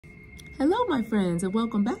Hello, my friends, and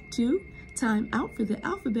welcome back to Time Out for the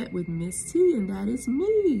Alphabet with Miss T, and that is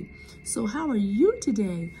me. So how are you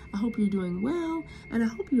today? I hope you're doing well, and I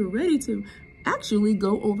hope you're ready to actually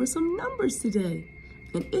go over some numbers today.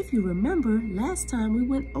 And if you remember, last time we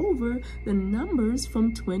went over the numbers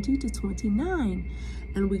from 20 to 29,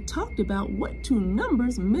 and we talked about what two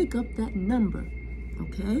numbers make up that number.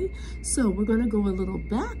 Okay, so we're going to go a little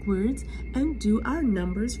backwards and do our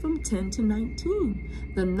numbers from 10 to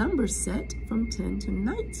 19, the number set from 10 to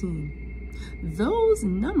 19. Those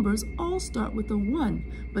numbers all start with a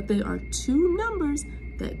 1, but they are two numbers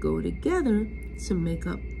that go together to make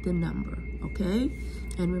up the number, okay?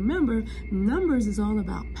 And remember, numbers is all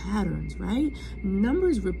about patterns, right?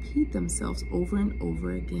 Numbers repeat themselves over and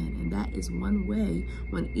over again, and that is one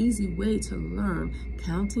easy way to learn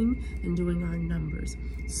counting and doing our numbers.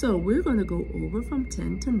 So we're going to go over from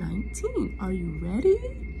 10 to 19. Are you ready?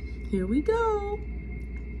 Here we go.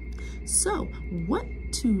 So, what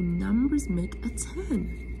two numbers make a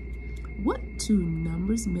 10? What two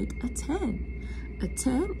numbers make a 10? A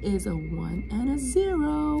 10 is a 1 and a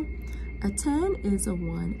 0. A 10 is a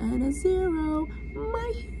 1 and a 0,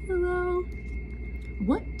 my hero.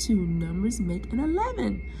 What two numbers make an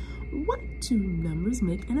 11? What two numbers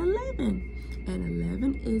make an 11? An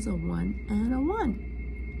 11 is a 1 and a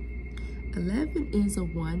 1. 11 is a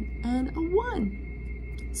 1 and a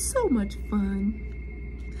 1. So much fun.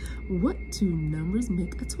 What two numbers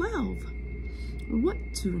make a 12? What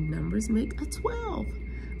two numbers make a 12?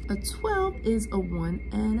 A 12 is a 1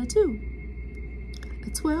 and a 2. A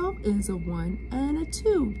 12 is a 1 and a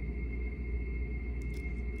 2.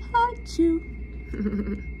 Achoo.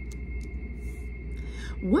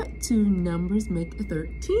 What two numbers make a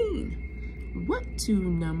 13? What two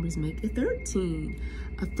numbers make a 13?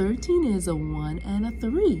 A 13 is a 1 and a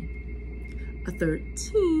 3. A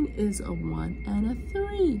 13 is a 1 and a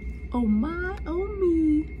 3. Oh my, oh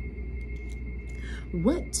me.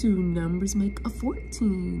 What two numbers make a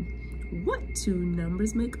 14? What two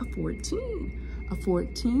numbers make a 14? A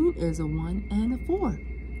 14 is a 1 and a 4.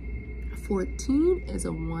 A 14 is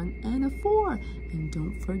a 1 and a 4. And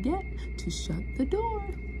don't forget to shut the door.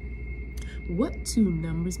 What two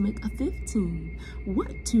numbers make a 15?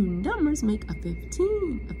 What two numbers make a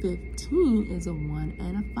 15? A 15 is a 1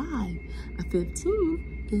 and a 5. A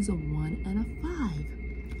 15 is a 1 and a 5.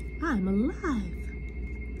 I'm alive.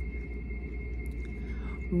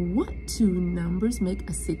 What two numbers make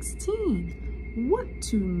a 16? What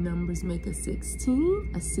two numbers make a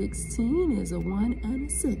 16? A 16 is a 1 and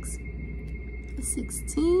a 6. A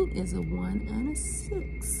 16 is a 1 and a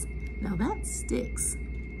 6. Now that sticks.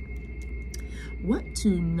 What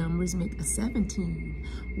two numbers make a 17?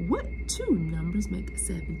 What two numbers make a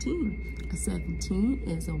 17? A 17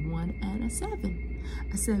 is a 1 and a 7.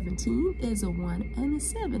 A 17 is a 1 and a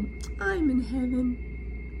 7. I'm in heaven.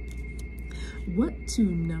 What two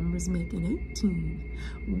numbers make an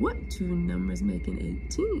 18? What two numbers make an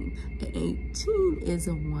 18? An 18 is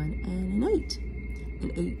a 1 and an 8.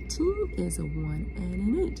 An 18 is a 1 and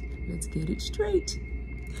an 8. Let's get it straight.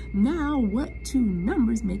 Now, what two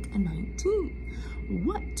numbers make a 19?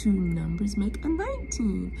 What two numbers make a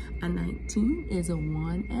 19? A 19 is a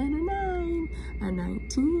 1 and a 9. A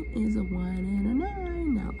 19 is a 1 and a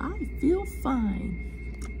 9. Now, I feel fine.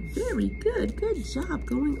 Very good. Good job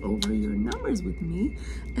going over your numbers with me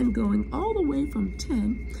and going all the way from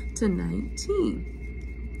 10 to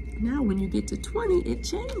 19. Now, when you get to 20, it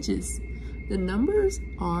changes. The numbers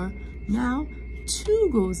are now 2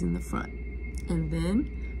 goes in the front, and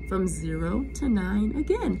then from 0 to 9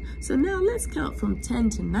 again. So now let's count from 10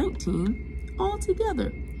 to 19 all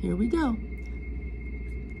together. Here we go.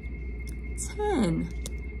 10,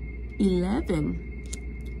 11,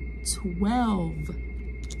 12,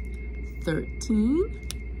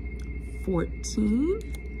 13, 14,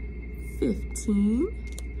 15,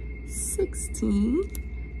 16,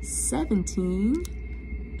 17,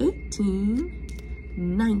 18,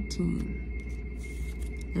 19.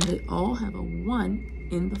 And they all have a 1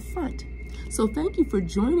 in the front. So thank you for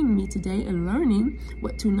joining me today and learning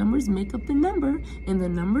what two numbers make up the number in the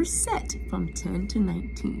number set from 10 to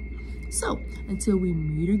 19. So until we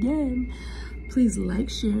meet again, please like,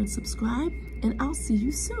 share, and subscribe, and I'll see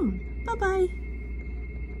you soon. Bye-bye.